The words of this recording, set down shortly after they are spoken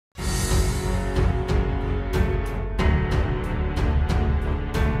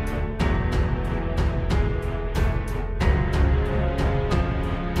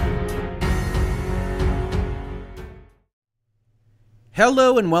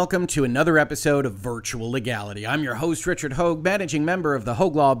Hello and welcome to another episode of Virtual Legality. I'm your host, Richard Hoeg, managing member of the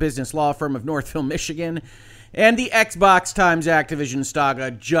Hoeg Law business law firm of Northville, Michigan. And the Xbox times Activision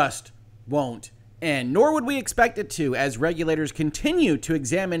saga just won't end, nor would we expect it to, as regulators continue to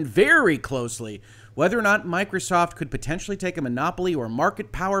examine very closely whether or not Microsoft could potentially take a monopoly or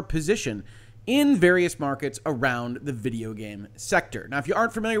market power position in various markets around the video game sector. Now, if you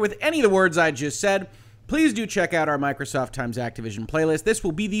aren't familiar with any of the words I just said, please do check out our Microsoft times Activision playlist. This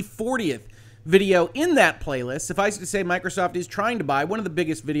will be the 40th video in that playlist. Suffice it to say, Microsoft is trying to buy one of the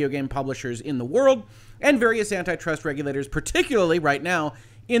biggest video game publishers in the world, and various antitrust regulators, particularly right now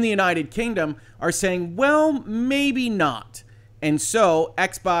in the United Kingdom, are saying, well, maybe not. And so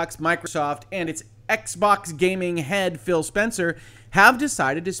Xbox, Microsoft, and its Xbox gaming head, Phil Spencer, have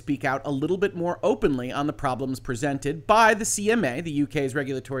decided to speak out a little bit more openly on the problems presented by the CMA, the UK's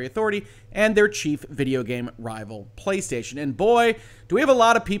regulatory authority, and their chief video game rival, PlayStation. And boy, do we have a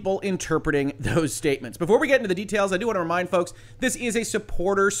lot of people interpreting those statements. Before we get into the details, I do want to remind folks, this is a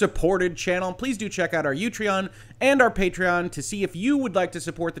supporter-supported channel. Please do check out our Utreon and our Patreon to see if you would like to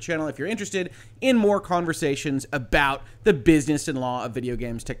support the channel if you're interested in more conversations about the business and law of video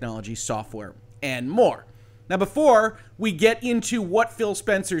games, technology, software, and more. Now, before we get into what Phil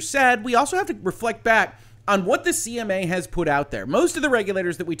Spencer said, we also have to reflect back on what the CMA has put out there. Most of the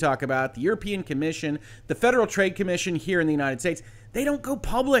regulators that we talk about, the European Commission, the Federal Trade Commission here in the United States, they don't go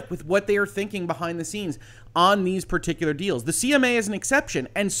public with what they are thinking behind the scenes on these particular deals. The CMA is an exception,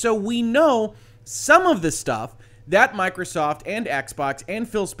 and so we know some of the stuff that Microsoft and Xbox and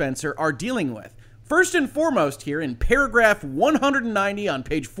Phil Spencer are dealing with. First and foremost here, in paragraph 190 on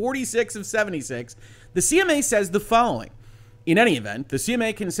page 46 of 76, the CMA says the following. In any event, the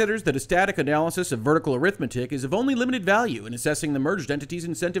CMA considers that a static analysis of vertical arithmetic is of only limited value in assessing the merged entity's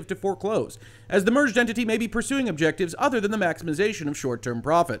incentive to foreclose, as the merged entity may be pursuing objectives other than the maximization of short-term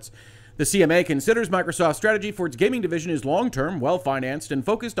profits. The CMA considers Microsoft's strategy for its gaming division is long-term, well-financed, and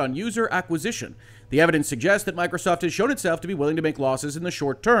focused on user acquisition. The evidence suggests that Microsoft has shown itself to be willing to make losses in the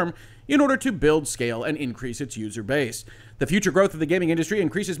short term in order to build scale and increase its user base. The future growth of the gaming industry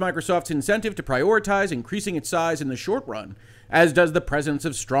increases Microsoft's incentive to prioritize increasing its size in the short run, as does the presence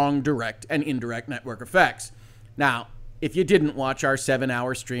of strong direct and indirect network effects. Now, if you didn't watch our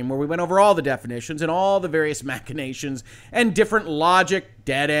 7-hour stream where we went over all the definitions and all the various machinations and different logic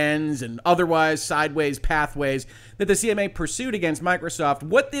dead ends and otherwise sideways pathways that the CMA pursued against Microsoft,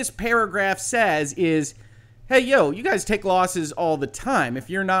 what this paragraph says is, hey, you guys take losses all the time. If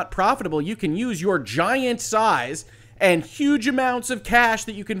you're not profitable, you can use your giant size and huge amounts of cash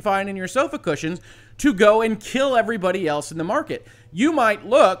that you can find in your sofa cushions to go and kill everybody else in the market. You might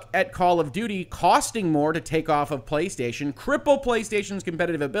look at Call of Duty costing more to take off of PlayStation, cripple PlayStation's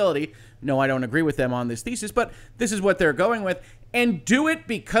competitive ability. No, I don't agree with them on this thesis, but this is what they're going with. And do it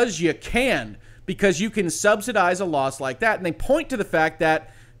because you can subsidize a loss like that. And they point to the fact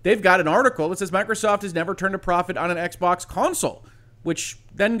that they've got an article that says Microsoft has never turned a profit on an Xbox console, which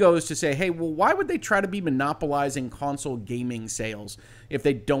then goes to say, hey, well, why would they try to be monopolizing console gaming sales if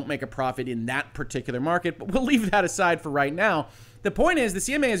they don't make a profit in that particular market? But we'll leave that aside for right now. The point is, the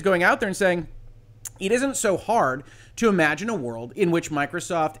CMA is going out there and saying, it isn't so hard to imagine a world in which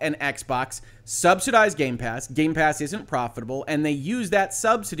Microsoft and Xbox subsidize Game Pass. Game Pass isn't profitable, and they use that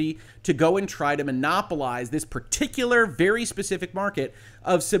subsidy to go and try to monopolize this particular, very specific market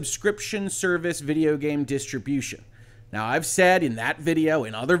of subscription service video game distribution. Now, I've said in that video,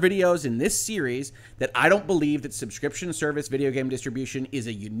 in other videos in this series, that I don't believe that subscription service video game distribution is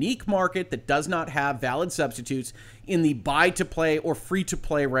a unique market that does not have valid substitutes in the buy-to-play or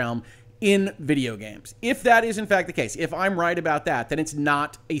free-to-play realm in video games. If that is in fact the case, if I'm right about that, then it's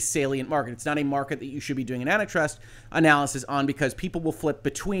not a salient market. It's not a market that you should be doing an antitrust analysis on, because people will flip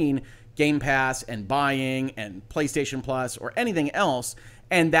between Game Pass and buying and PlayStation Plus or anything else.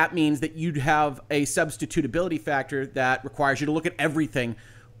 And that means that you'd have a substitutability factor that requires you to look at everything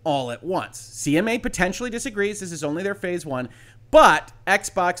all at once. CMA potentially disagrees. This is only their phase one. But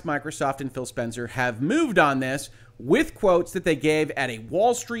Xbox, Microsoft, and Phil Spencer have moved on this with quotes that they gave at a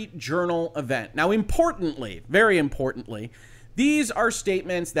Wall Street Journal event. Now, importantly, very importantly, these are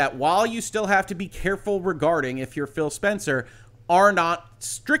statements that, while you still have to be careful regarding if you're Phil Spencer, are not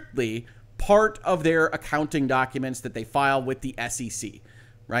strictly part of their accounting documents that they file with the SEC.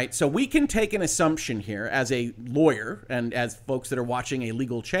 Right? So we can take an assumption here as a lawyer and as folks that are watching a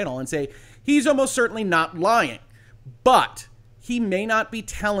legal channel and say, he's almost certainly not lying, but he may not be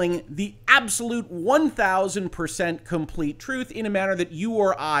telling the absolute 1000% complete truth in a manner that you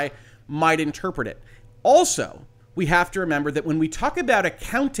or I might interpret it. Also, we have to remember that when we talk about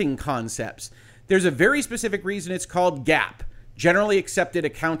accounting concepts, there's a very specific reason it's called GAAP. generally accepted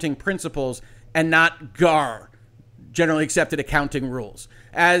accounting principles, and not GAR, generally accepted accounting rules.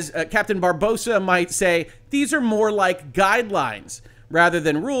 As Captain Barbosa might say, these are more like guidelines rather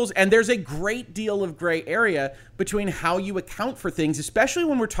than rules, and there's a great deal of gray area between how you account for things, especially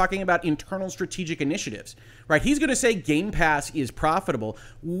when we're talking about internal strategic initiatives, right? He's going to say Game Pass is profitable.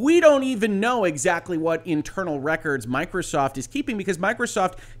 We don't even know exactly what internal records Microsoft is keeping, because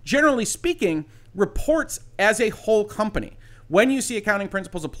Microsoft, generally speaking, reports as a whole company. When you see accounting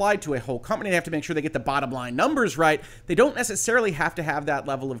principles applied to a whole company, they have to make sure they get the bottom line numbers right. They don't necessarily have to have that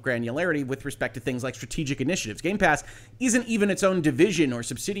level of granularity with respect to things like strategic initiatives. Game Pass isn't even its own division or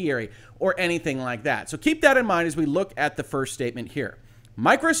subsidiary or anything like that. So keep that in mind as we look at the first statement here.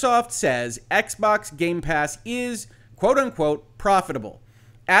 Microsoft says Xbox Game Pass is, quote unquote, profitable,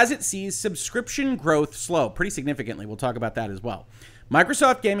 as it sees subscription growth slow pretty significantly. We'll talk about that as well.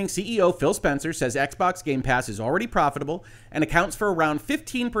 Microsoft Gaming CEO Phil Spencer says Xbox Game Pass is already profitable and accounts for around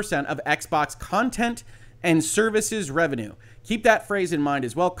 15% of Xbox content and services revenue. Keep that phrase in mind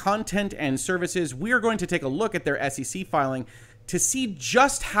as well, content and services. We are going to take a look at their SEC filing to see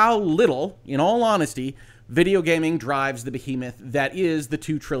just how little, in all honesty, video gaming drives the behemoth that is the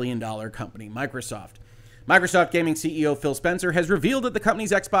 $2 trillion company, Microsoft. Microsoft Gaming CEO Phil Spencer has revealed that the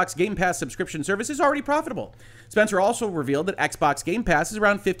company's Xbox Game Pass subscription service is already profitable. Spencer also revealed that Xbox Game Pass is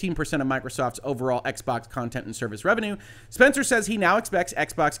around 15% of Microsoft's overall Xbox content and service revenue. Spencer says he now expects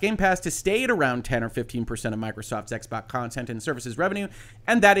Xbox Game Pass to stay at around 10 or 15% of Microsoft's Xbox content and services revenue,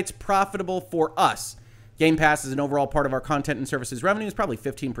 and that it's profitable for us. Game Pass is an overall part of our content and services revenue is probably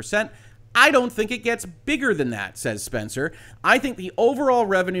 15%. I don't think it gets bigger than that, says Spencer. I think the overall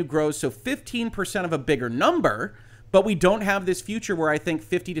revenue grows, so 15% of a bigger number, but we don't have this future where I think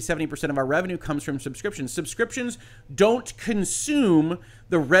 50 to 70% of our revenue comes from subscriptions. Subscriptions don't consume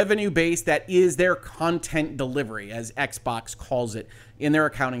the revenue base that is their content delivery, as Xbox calls it in their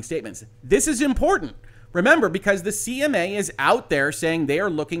accounting statements. This is important. Remember, because the CMA is out there saying they are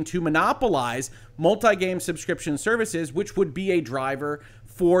looking to monopolize multi-game subscription services, which would be a driver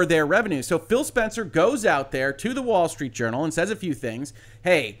for their revenue. So Phil Spencer goes out there to the Wall Street Journal and says a few things.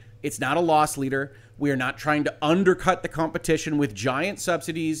 Hey, it's not a loss leader. We are not trying to undercut the competition with giant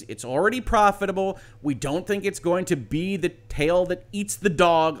subsidies. It's already profitable. We don't think it's going to be the tail that eats the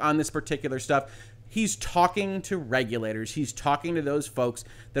dog on this particular stuff. He's talking to regulators. He's talking to those folks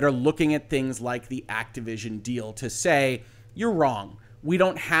that are looking at things like the Activision deal to say, you're wrong. We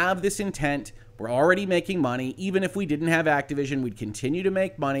don't have this intent. We're already making money. Even if we didn't have Activision, we'd continue to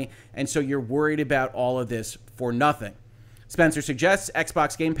make money. And so you're worried about all of this for nothing. Spencer suggests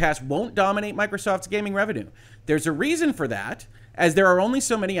Xbox Game Pass won't dominate Microsoft's gaming revenue. There's a reason for that, as there are only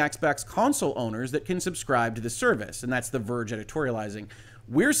so many Xbox console owners that can subscribe to the service. And that's The Verge editorializing.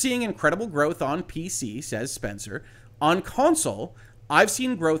 We're seeing incredible growth on PC, says Spencer. On console, I've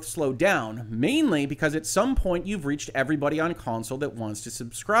seen growth slow down, mainly because at some point you've reached everybody on console that wants to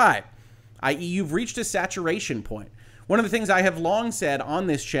subscribe, i.e. you've reached a saturation point. One of the things I have long said on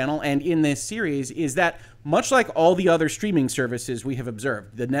this channel and in this series is that much like all the other streaming services we have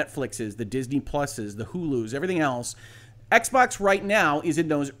observed, the Netflixes, the Disney Pluses, the Hulus, everything else, Xbox right now is in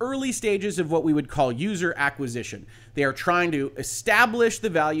those early stages of what we would call user acquisition. They are trying to establish the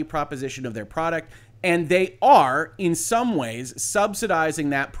value proposition of their product, and they are, in some ways,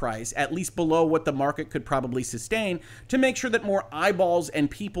 subsidizing that price, at least below what the market could probably sustain, to make sure that more eyeballs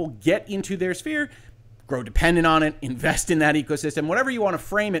and people get into their sphere, grow dependent on it, invest in that ecosystem, whatever you want to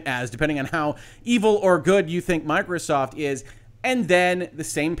frame it as, depending on how evil or good you think Microsoft is, and then the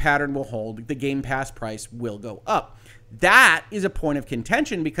same pattern will hold. The Game Pass price will go up. That is a point of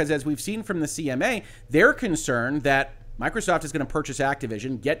contention because, as we've seen from the CMA, they're concerned that Microsoft is going to purchase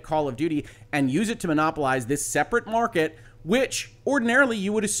Activision, get Call of Duty, and use it to monopolize this separate market, which ordinarily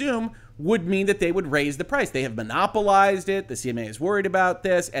you would assume would mean that they would raise the price. They have monopolized it. The CMA is worried about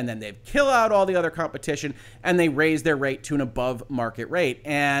this, and then they kill out all the other competition, and they raise their rate to an above market rate.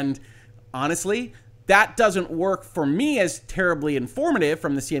 And honestly, that doesn't work for me as terribly informative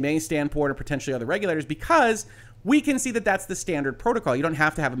from the CMA standpoint or potentially other regulators, because we can see that that's the standard protocol. You don't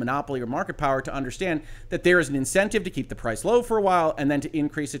have to have a monopoly or market power to understand that there is an incentive to keep the price low for a while and then to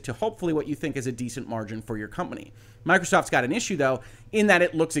increase it to hopefully what you think is a decent margin for your company. Microsoft's got an issue, though, in that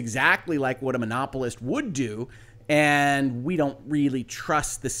it looks exactly like what a monopolist would do, and we don't really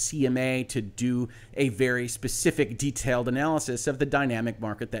trust the CMA to do a very specific, detailed analysis of the dynamic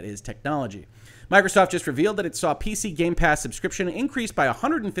market that is technology. Microsoft just revealed that it saw PC Game Pass subscription increase by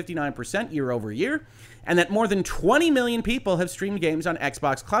 159% year over year, and that more than 20 million people have streamed games on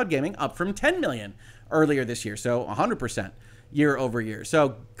Xbox Cloud Gaming, up from 10 million earlier this year, so 100% year over year.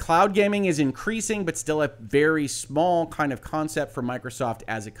 So cloud gaming is increasing, but still a very small kind of concept for Microsoft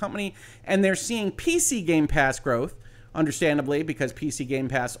as a company. And they're seeing PC Game Pass growth, understandably, because PC Game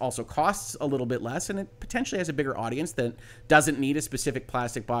Pass also costs a little bit less, and it potentially has a bigger audience that doesn't need a specific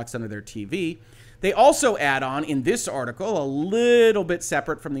plastic box under their TV. They also add on in this article, a little bit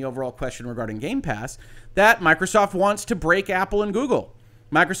separate from the overall question regarding Game Pass, that Microsoft wants to break Apple and Google.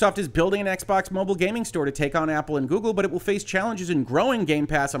 Microsoft is building an Xbox mobile gaming store to take on Apple and Google, but it will face challenges in growing Game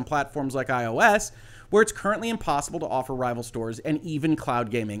Pass on platforms like iOS, where it's currently impossible to offer rival stores and even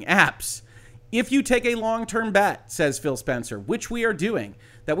cloud gaming apps. If you take a long-term bet, says Phil Spencer, which we are doing,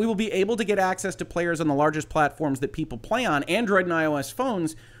 that we will be able to get access to players on the largest platforms that people play on, Android and iOS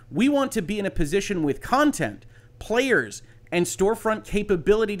phones, we want to be in a position with content, players, and storefront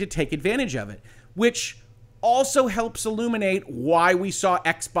capability to take advantage of it, which also helps illuminate why we saw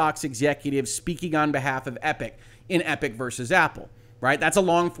Xbox executives speaking on behalf of Epic in Epic versus Apple, right? That's a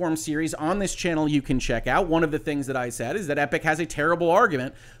long-form series on this channel you can check out. One of the things that I said is that Epic has a terrible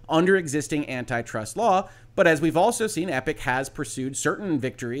argument under existing antitrust law, but as we've also seen, Epic has pursued certain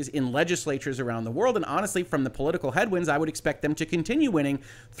victories in legislatures around the world, and honestly, from the political headwinds, I would expect them to continue winning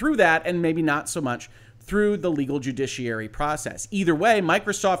through that, and maybe not so much through the legal judiciary process. Either way,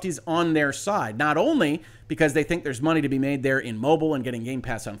 Microsoft is on their side, not only because they think there's money to be made there in mobile and getting Game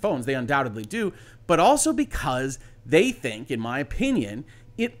Pass on phones, they undoubtedly do, but also because they think, in my opinion,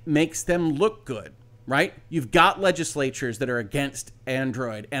 it makes them look good, right? You've got legislatures that are against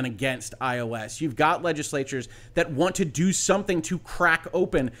Android and against iOS. You've got legislatures that want to do something to crack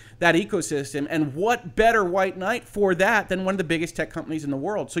open that ecosystem. And what better white knight for that than one of the biggest tech companies in the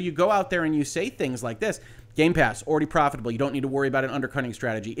world? So you go out there and you say things like this: Game Pass, already profitable. You don't need to worry about an undercutting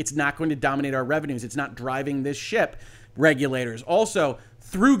strategy. It's not going to dominate our revenues. It's not driving this ship. Regulators. Also,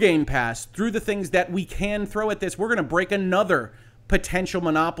 through Game Pass, through the things that we can throw at this, we're going to break another potential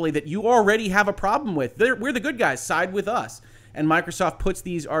monopoly that you already have a problem with. We're the good guys. Side with us. And Microsoft puts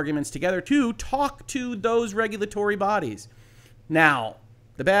these arguments together to talk to those regulatory bodies. Now,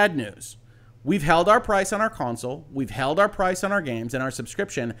 the bad news. We've held our price on our console. We've held our price on our games and our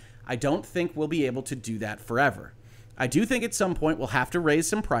subscription. I don't think we'll be able to do that forever. I do think at some point we'll have to raise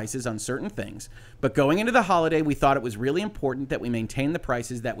some prices on certain things. But going into the holiday, we thought it was really important that we maintain the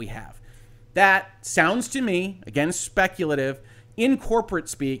prices that we have. That sounds to me, again, speculative, in corporate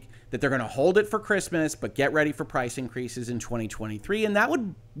speak, that they're going to hold it for Christmas, but get ready for price increases in 2023. And that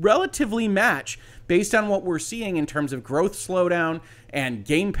would relatively match based on what we're seeing in terms of growth slowdown and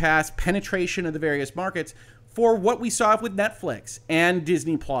Game Pass penetration of the various markets for what we saw with Netflix and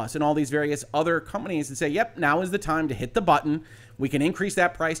Disney Plus and all these various other companies and say, yep, now is the time to hit the button. We can increase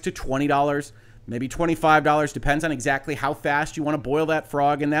that price to $20, maybe $25, depends on exactly how fast you want to boil that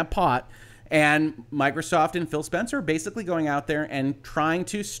frog in that pot. And Microsoft and Phil Spencer are basically going out there and trying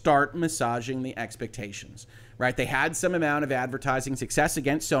to start massaging the expectations, right? They had some amount of advertising success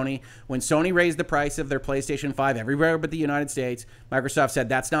against Sony. When Sony raised the price of their PlayStation 5 everywhere but the United States, Microsoft said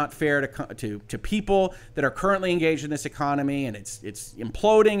that's not fair to people that are currently engaged in this economy, and it's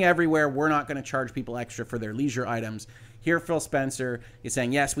imploding everywhere. We're not going to charge people extra for their leisure items. Here, Phil Spencer is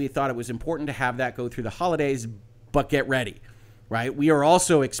saying, yes, we thought it was important to have that go through the holidays, but get ready. Right? We are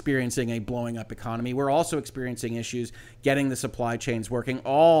also experiencing a blowing up economy. We're also experiencing issues getting the supply chains working.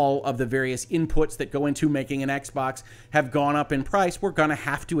 All of the various inputs that go into making an Xbox have gone up in price. We're going to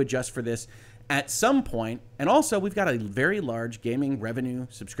have to adjust for this at some point. And also, we've got a very large gaming revenue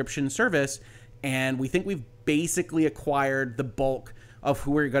subscription service, and we think we've basically acquired the bulk of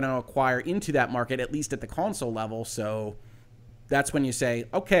who we're going to acquire into that market, at least at the console level. So that's when you say,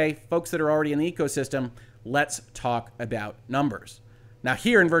 okay, folks that are already in the ecosystem, let's talk about numbers. Now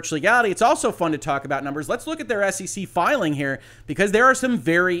here in Virtual Legality, it's also fun to talk about numbers. Let's look at their SEC filing here because there are some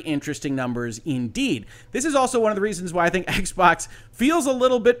very interesting numbers indeed. This is also one of the reasons why I think Xbox feels a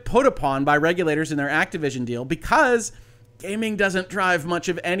little bit put upon by regulators in their Activision deal, because gaming doesn't drive much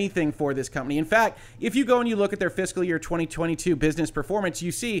of anything for this company. In fact, if you go and you look at their fiscal year 2022 business performance,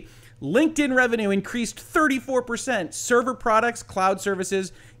 you see LinkedIn revenue increased 34%. Server products, cloud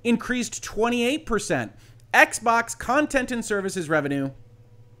services increased 28%. Xbox content and services revenue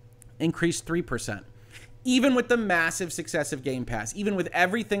increased 3%. Even with the massive success of Game Pass, even with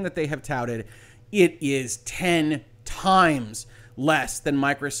everything that they have touted, it is 10 times less than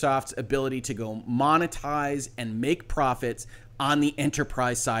Microsoft's ability to go monetize and make profits on the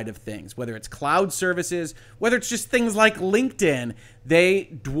enterprise side of things. Whether it's cloud services, whether it's just things like LinkedIn, they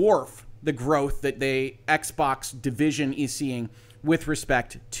dwarf the growth that the Xbox division is seeing with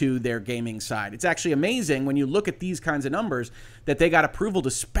respect to their gaming side. It's actually amazing when you look at these kinds of numbers that they got approval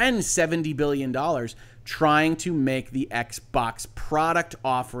to spend $70 billion trying to make the Xbox product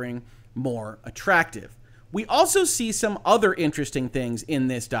offering more attractive. We also see some other interesting things in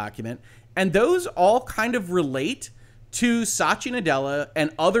this document, and those all kind of relate to Satya Nadella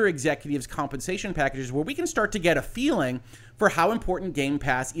and other executives' compensation packages, where we can start to get a feeling for how important Game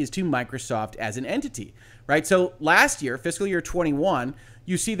Pass is to Microsoft as an entity, right? So last year, fiscal year 21,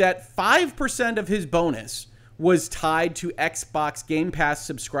 you see that 5% of his bonus was tied to Xbox Game Pass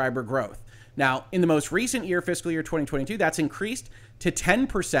subscriber growth. Now, in the most recent year, fiscal year 2022, that's increased to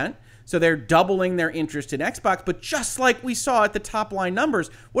 10%. So they're doubling their interest in Xbox. But just like we saw at the top line numbers,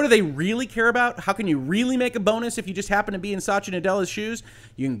 what do they really care about? How can you really make a bonus if you just happen to be in Satya Nadella's shoes?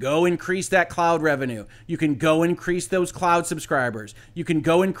 You can go increase that cloud revenue. You can go increase those cloud subscribers. You can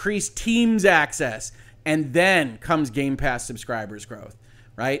go increase Teams access. And then comes Game Pass subscribers growth,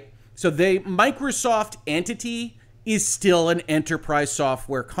 right? So the Microsoft entity is still an enterprise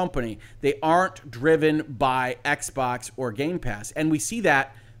software company. They aren't driven by Xbox or Game Pass. And we see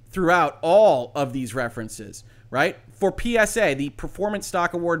that throughout all of these references, right? For PSA, the Performance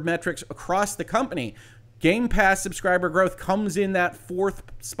Stock Award metrics across the company, Game Pass subscriber growth comes in that fourth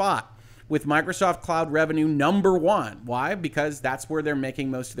spot, with Microsoft Cloud revenue number one. Why? Because that's where they're making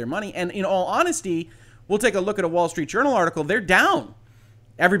most of their money. And in all honesty, we'll take a look at a Wall Street Journal article. They're down.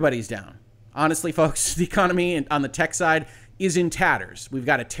 Everybody's down. Honestly, folks, the economy on the tech side is in tatters. We've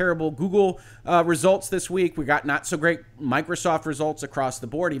got a terrible Google results this week. We got not so great Microsoft results across the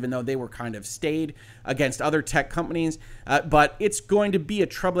board, even though they were kind of stayed against other tech companies. But it's going to be a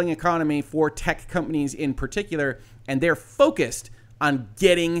troubling economy for tech companies in particular, and they're focused on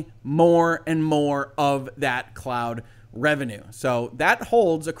getting more and more of that cloud revenue. So that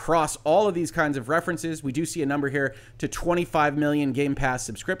holds across all of these kinds of references. We do see a number here to 25 million Game Pass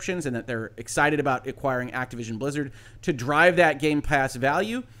subscriptions, and that they're excited about acquiring Activision Blizzard to drive that Game Pass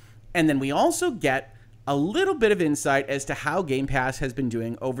value. And then we also get a little bit of insight as to how Game Pass has been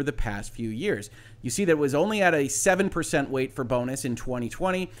doing over the past few years. You see that it was only at a 7% weight for bonus in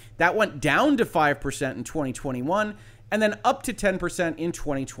 2020. That went down to 5% in 2021, and then up to 10% in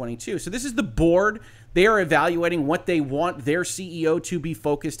 2022. So this is the board. They are evaluating what they want their CEO to be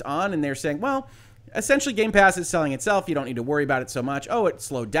focused on, and they're saying, well, essentially Game Pass is selling itself. You don't need to worry about it so much. Oh, it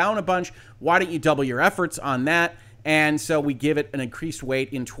slowed down a bunch. Why don't you double your efforts on that? And so we give it an increased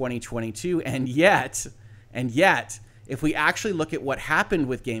weight in 2022. And yet, if we actually look at what happened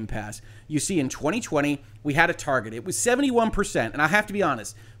with Game Pass, you see in 2020, we had a target. It was 71%. And I have to be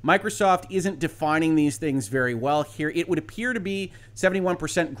honest, Microsoft isn't defining these things very well here. It would appear to be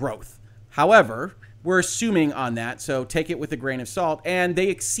 71% growth. However, we're assuming on that, so take it with a grain of salt. And they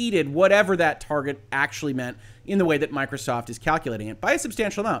exceeded whatever that target actually meant in the way that Microsoft is calculating it by a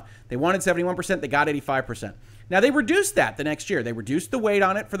substantial amount. They wanted 71%, they got 85%. Now, they reduced that the next year. They reduced the weight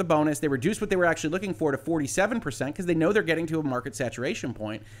on it for the bonus. They reduced what they were actually looking for to 47% because they know they're getting to a market saturation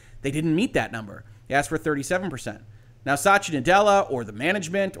point. They didn't meet that number. They asked for 37%. Now, Satya Nadella or the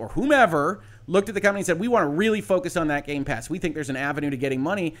management or whomever looked at the company and said, we want to really focus on that Game Pass. We think there's an avenue to getting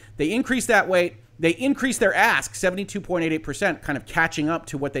money. They increased that weight. They increased their ask, 72.88%, kind of catching up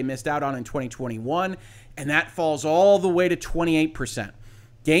to what they missed out on in 2021. And that falls all the way to 28%.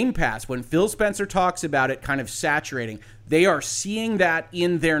 Game Pass, when Phil Spencer talks about it kind of saturating, they are seeing that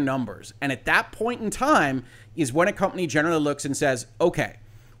in their numbers. And at that point in time is when a company generally looks and says, okay,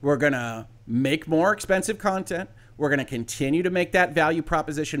 we're going to make more expensive content. We're going to continue to make that value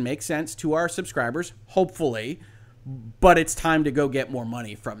proposition make sense to our subscribers, hopefully, but it's time to go get more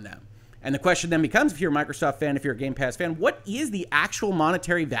money from them. And the question then becomes, if you're a Microsoft fan, if you're a Game Pass fan, what is the actual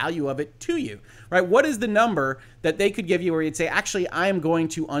monetary value of it to you, right? What is the number that they could give you where you'd say, actually, I am going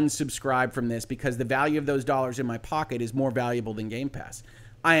to unsubscribe from this because the value of those dollars in my pocket is more valuable than Game Pass?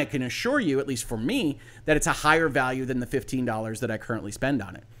 I can assure you, at least for me, that it's a higher value than the $15 that I currently spend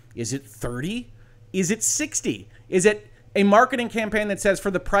on it. Is it 30? Is it 60? Is it a marketing campaign that says for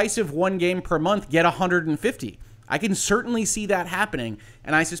the price of one game per month, get 150? I can certainly see that happening,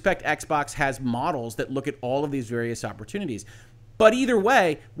 and I suspect Xbox has models that look at all of these various opportunities. But either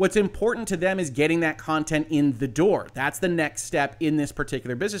way, what's important to them is getting that content in the door. That's the next step in this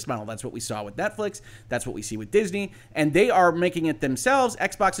particular business model. That's what we saw with Netflix. That's what we see with Disney. And they are making it themselves.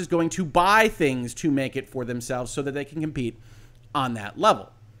 Xbox is going to buy things to make it for themselves so that they can compete on that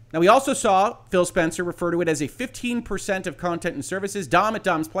level. Now, we also saw Phil Spencer refer to it as a 15% of content and services. Dom at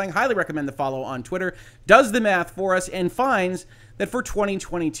Dom's Playing, highly recommend the follow on Twitter, does the math for us and finds that for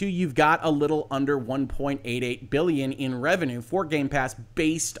 2022, you've got a little under $1.88 billion in revenue for Game Pass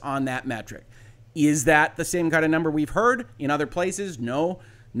based on that metric. Is that the same kind of number we've heard in other places? No,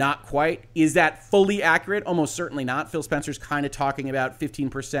 not quite. Is that fully accurate? Almost certainly not. Phil Spencer's kind of talking about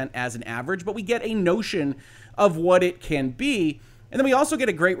 15% as an average, but we get a notion of what it can be. And then we also get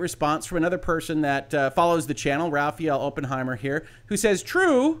a great response from another person that follows the channel, Raphael Oppenheimer here, who says,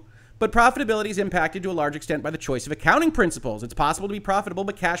 true, but profitability is impacted to a large extent by the choice of accounting principles. It's possible to be profitable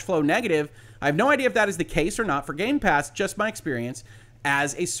but cash flow negative. I have no idea if that is the case or not for Game Pass, just my experience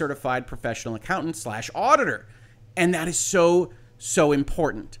as a certified professional accountant / auditor. And that is so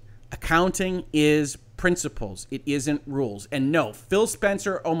important. Accounting is principles. It isn't rules. And no, Phil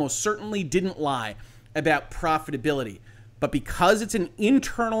Spencer almost certainly didn't lie about profitability. But because it's an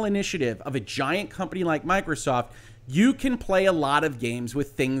internal initiative of a giant company like Microsoft, you can play a lot of games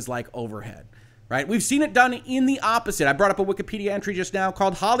with things like overhead, right? We've seen it done in the opposite. I brought up a Wikipedia entry just now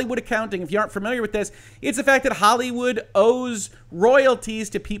called Hollywood Accounting. If you aren't familiar with this, it's the fact that Hollywood owes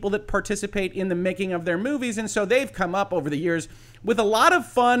royalties to people that participate in the making of their movies. And so they've come up over the years with a lot of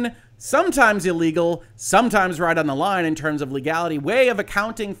fun, sometimes illegal, sometimes right on the line in terms of legality, way of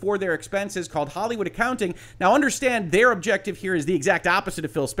accounting for their expenses called Hollywood Accounting. Now understand their objective here is the exact opposite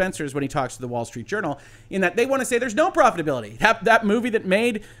of Phil Spencer's when he talks to the Wall Street Journal, in that they want to say there's no profitability. That movie that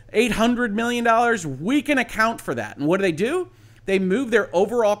made $800 million, we can account for that. And what do? They move their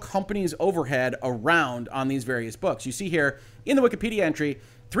overall company's overhead around on these various books. You see here in the Wikipedia entry,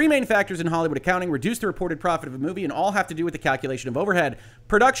 3 main factors in Hollywood accounting reduce the reported profit of a movie and all have to do with the calculation of overhead.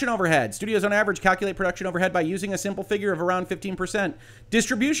 Production overhead. Studios on average calculate production overhead by using a simple figure of around 15%.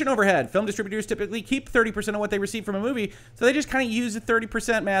 Distribution overhead. Film distributors typically keep 30% of what they receive from a movie, so they just kind of use the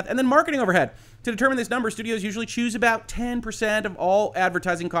 30% math. And then marketing overhead. To determine this number, studios usually choose about 10% of all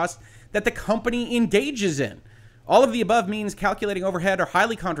advertising costs that the company engages in. All of the above means calculating overhead are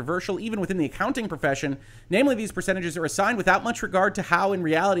highly controversial, even within the accounting profession. Namely, these percentages are assigned without much regard to how, in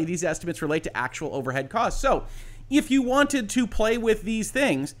reality, these estimates relate to actual overhead costs. So, if you wanted to play with these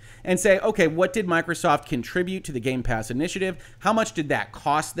things and say, okay, what did Microsoft contribute to the Game Pass initiative? How much did that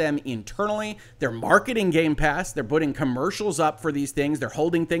cost them internally? They're marketing Game Pass. They're putting commercials up for these things. They're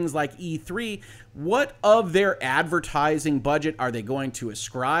holding things like E3. What of their advertising budget are they going to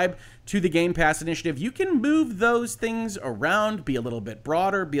ascribe to the Game Pass initiative? You can move those things around, be a little bit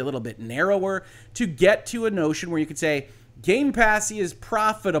broader, be a little bit narrower to get to a notion where you could say Game Pass is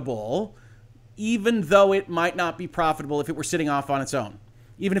profitable, even though it might not be profitable if it were sitting off on its own.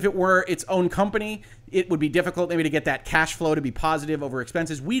 Even if it were its own company, it would be difficult maybe to get that cash flow to be positive over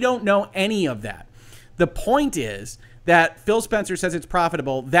expenses. We don't know any of that. The point is that Phil Spencer says it's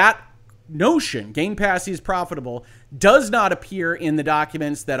profitable. That notion, Game Pass is profitable, does not appear in the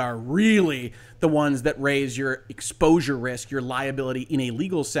documents that are really the ones that raise your exposure risk, your liability in a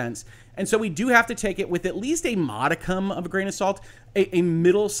legal sense. And so we do have to take it with at least a modicum of a grain of salt, a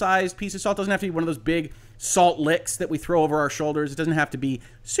middle-sized piece of salt. It doesn't have to be one of those big salt licks that we throw over our shoulders. It doesn't have to be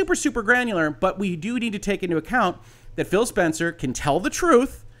super, super granular, but we do need to take into account that Phil Spencer can tell the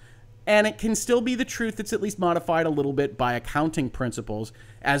truth, and it can still be the truth that's at least modified a little bit by accounting principles,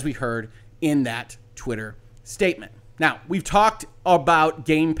 as we heard in that Twitter statement. Now, we've talked about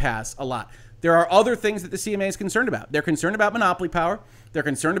Game Pass a lot. There are other things that the CMA is concerned about. They're concerned about monopoly power. They're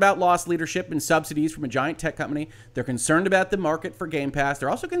concerned about lost leadership and subsidies from a giant tech company. They're concerned about the market for Game Pass. They're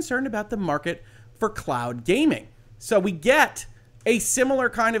also concerned about the market for cloud gaming. So we get a similar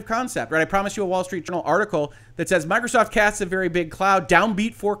kind of concept, right? I promised you a Wall Street Journal article that says Microsoft casts a very big cloud.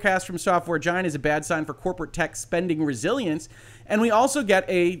 Downbeat forecast from software giant is a bad sign for corporate tech spending resilience. And we also get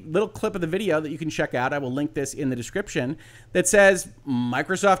a little clip of the video that you can check out. I will link this in the description that says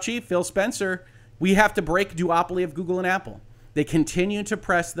Microsoft chief Phil Spencer, we have to break duopoly of Google and Apple. They continue to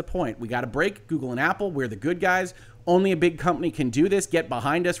press the point. We got to break Google and Apple. We're the good guys. Only a big company can do this. Get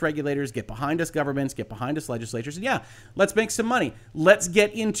behind us, regulators. Get behind us, governments. Get behind us, legislatures. And yeah, let's make some money. Let's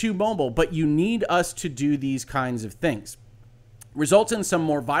get into mobile. But you need us to do these kinds of things. Results in some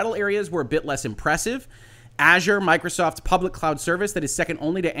more vital areas were a bit less impressive. Azure, Microsoft's public cloud service that is second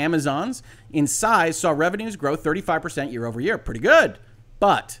only to Amazon's in size, saw revenues grow 35% year over year. Pretty good.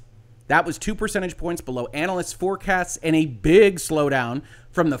 But that was 2 percentage points below analysts' forecasts and a big slowdown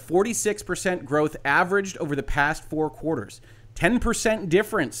from the 46% growth averaged over the past 4 quarters. 10%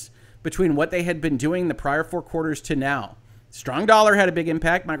 difference between what they had been doing the prior 4 quarters to now. Strong dollar had a big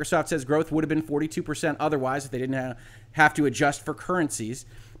impact. Microsoft says growth would have been 42% otherwise if they didn't have to adjust for currencies.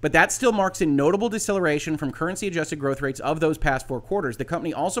 But that still marks a notable deceleration from currency-adjusted growth rates of those past 4 quarters. The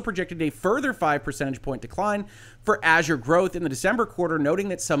company also projected a further 5 percentage point decline for Azure growth in the December quarter, noting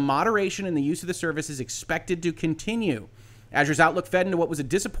that some moderation in the use of the service is expected to continue. Azure's outlook fed into what was a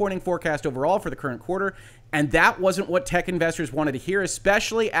disappointing forecast overall for the current quarter, and that wasn't what tech investors wanted to hear,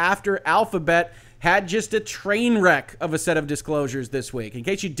 especially after Alphabet had just a train wreck of a set of disclosures this week. In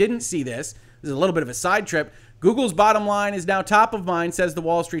case you didn't see this is a little bit of a side trip. Google's bottom line is now top of mind, says the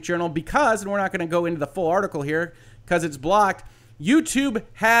Wall Street Journal, because, and we're not going to go into the full article here because it's blocked, YouTube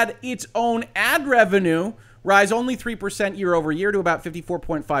had its own ad revenue rise only 3% year over year to about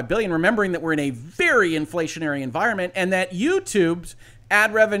 $54.5 billion, remembering that we're in a very inflationary environment and that YouTube's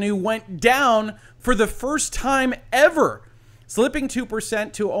ad revenue went down for the first time ever, slipping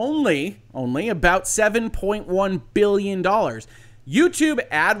 2% to only about $7.1 billion. YouTube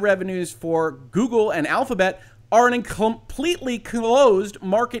ad revenues for Google and Alphabet are in a completely closed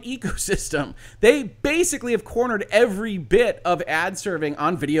market ecosystem. They basically have cornered every bit of ad serving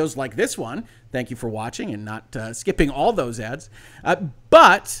on videos like this one. Thank you for watching and not skipping all those ads.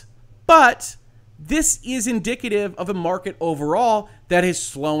 But this is indicative of a market overall that is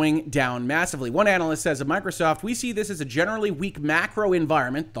slowing down massively. One analyst says of Microsoft, we see this as a generally weak macro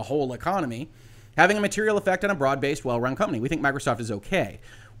environment, the whole economy, having a material effect on a broad-based, well-run company. We think Microsoft is okay.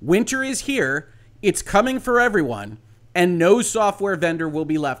 Winter is here. It's coming for everyone, and no software vendor will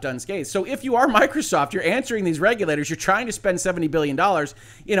be left unscathed. So if you are Microsoft, you're answering these regulators, you're trying to spend $70 billion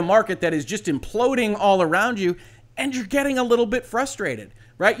in a market that is just imploding all around you, and you're getting a little bit frustrated,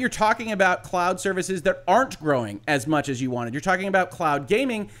 right? You're talking about cloud services that aren't growing as much as you wanted. You're talking about cloud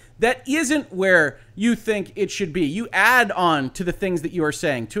gaming that isn't where you think it should be. You add on to the things that you are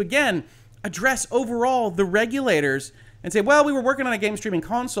saying to, again, address overall the regulators and say, well, we were working on a game streaming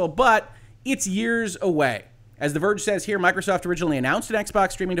console, but it's years away. As The Verge says here, Microsoft originally announced an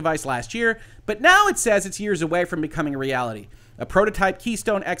Xbox streaming device last year, but now it says it's years away from becoming a reality. A prototype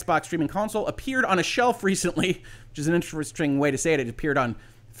Keystone Xbox streaming console appeared on a shelf recently, which is an interesting way to say it. It appeared on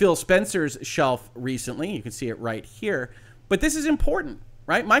Phil Spencer's shelf recently. You can see it right here. But this is important,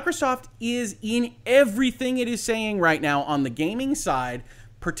 right? Microsoft is in everything it is saying right now on the gaming side,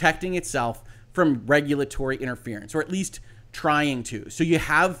 protecting itself from regulatory interference, or at least trying to. So you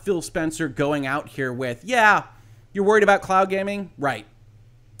have Phil Spencer going out here with, yeah, you're worried about cloud gaming? Right.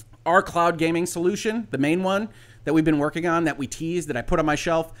 Our cloud gaming solution, the main one that we've been working on, that we teased, that I put on my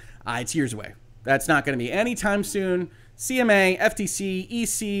shelf, it's years away. That's not going to be anytime soon. CMA, FTC,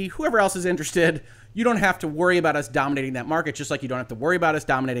 EC, whoever else is interested, you don't have to worry about us dominating that market, just like you don't have to worry about us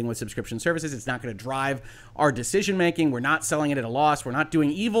dominating with subscription services. It's not going to drive our decision making. We're not selling it at a loss. We're not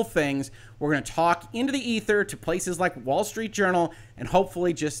doing evil things. We're going to talk into the ether to places like Wall Street Journal and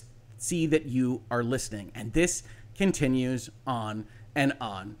hopefully just see that you are listening. And this continues on and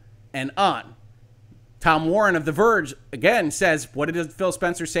on and on. Tom Warren of The Verge, again, says, what did Phil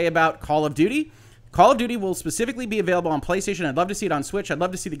Spencer say about Call of Duty? Call of Duty will specifically be available on PlayStation. I'd love to see it on Switch. I'd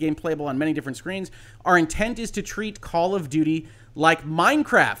love to see the game playable on many different screens. Our intent is to treat Call of Duty like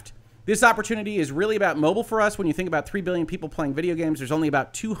Minecraft. This opportunity is really about mobile for us. When you think about 3 billion people playing video games, there's only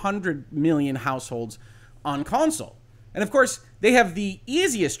about 200 million households on console. And of course, they have the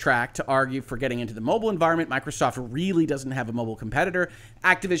easiest track to argue for getting into the mobile environment. Microsoft really doesn't have a mobile competitor.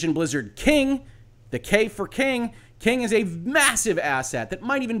 Activision Blizzard King, the K for King. King is a massive asset that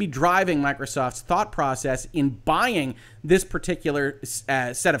might even be driving Microsoft's thought process in buying this particular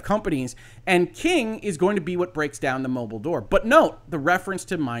set of companies. And King is going to be what breaks down the mobile door. But note the reference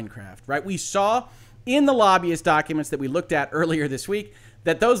to Minecraft, right? We saw in the lobbyist documents that we looked at earlier this week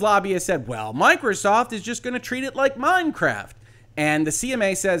that those lobbyists said, well, Microsoft is just going to treat it like Minecraft. And the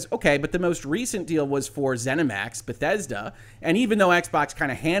CMA says, okay, but the most recent deal was for ZeniMax, Bethesda. And even though Xbox kind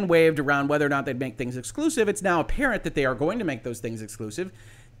of hand-waved around whether or not they'd make things exclusive, it's now apparent that they are going to make those things exclusive.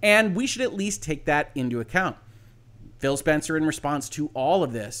 And we should at least take that into account. Phil Spencer, in response to all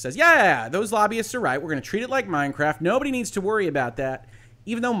of this, says, yeah, those lobbyists are right. We're going to treat it like Minecraft. Nobody needs to worry about that.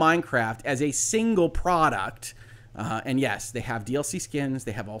 Even though Minecraft, as a single product, and yes, they have DLC skins.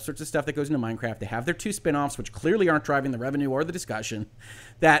 They have all sorts of stuff that goes into Minecraft. They have their 2 spin-offs, which clearly aren't driving the revenue or the discussion.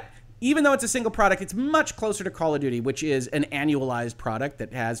 That even though it's a single product, it's much closer to Call of Duty, which is an annualized product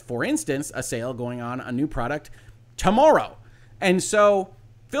that has, for instance, a sale going on, a new product tomorrow. And so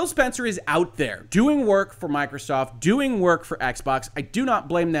Phil Spencer is out there doing work for Microsoft, doing work for Xbox. I do not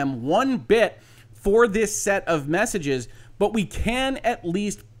blame them one bit for this set of messages, but we can at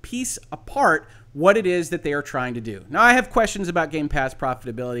least piece apart what it is that they are trying to do. Now, I have questions about Game Pass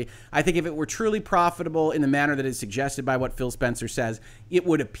profitability. I think if it were truly profitable in the manner that is suggested by what Phil Spencer says, it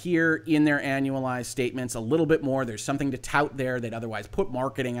would appear in their annualized statements a little bit more. There's something to tout there. They'd otherwise put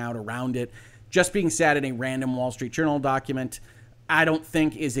marketing out around it. Just being said in a random Wall Street Journal document, I don't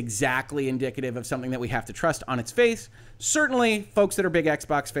think is exactly indicative of something that we have to trust on its face. Certainly, folks that are big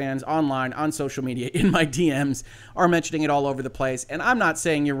Xbox fans online, on social media, in my DMs, are mentioning it all over the place, and I'm not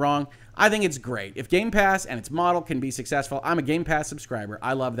saying you're wrong. I think it's great. If Game Pass and its model can be successful, I'm a Game Pass subscriber.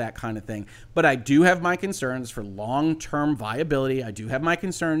 I love that kind of thing. But I do have my concerns for long-term viability. I do have my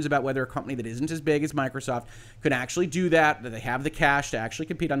concerns about whether a company that isn't as big as Microsoft could actually do that they have the cash to actually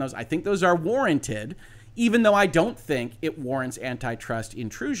compete on those. I think those are warranted, even though I don't think it warrants antitrust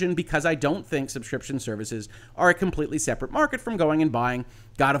intrusion, because I don't think subscription services are a completely separate market from going and buying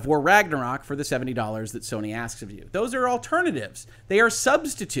God of War Ragnarok for the $70 that Sony asks of you. Those are alternatives. They are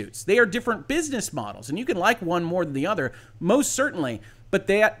substitutes. They are different business models, and you can like one more than the other, most certainly, but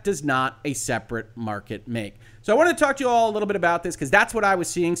that does not a separate market make. So I want to talk to you all a little bit about this, because that's what I was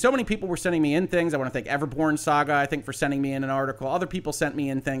seeing. So many people were sending me in things. I want to thank Everborn Saga, I think, for sending me in an article. Other people sent me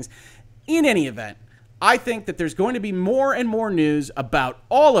in things. In any event, I think that there's going to be more and more news about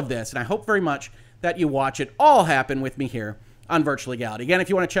all of this, and I hope very much that you watch it all happen with me here on Virtual Legality. Again, if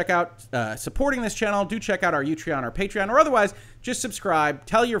you want to check out supporting this channel, do check out our Utreon, our Patreon, or otherwise, just subscribe,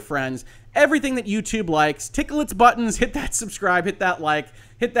 tell your friends, everything that YouTube likes, tickle its buttons, hit that subscribe, hit that like,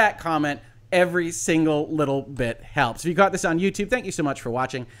 hit that comment. Every single little bit helps. If you got this on YouTube, thank you so much for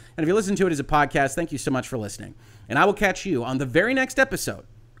watching. And if you listen to it as a podcast, thank you so much for listening. And I will catch you on the very next episode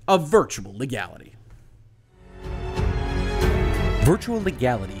of Virtual Legality. Virtual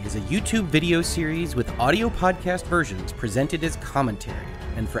Legality is a YouTube video series with audio podcast versions presented as commentary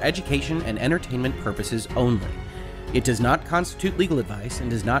and for education and entertainment purposes only. It does not constitute legal advice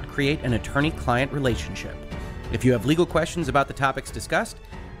and does not create an attorney-client relationship. If you have legal questions about the topics discussed,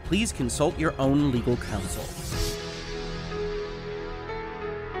 please consult your own legal counsel.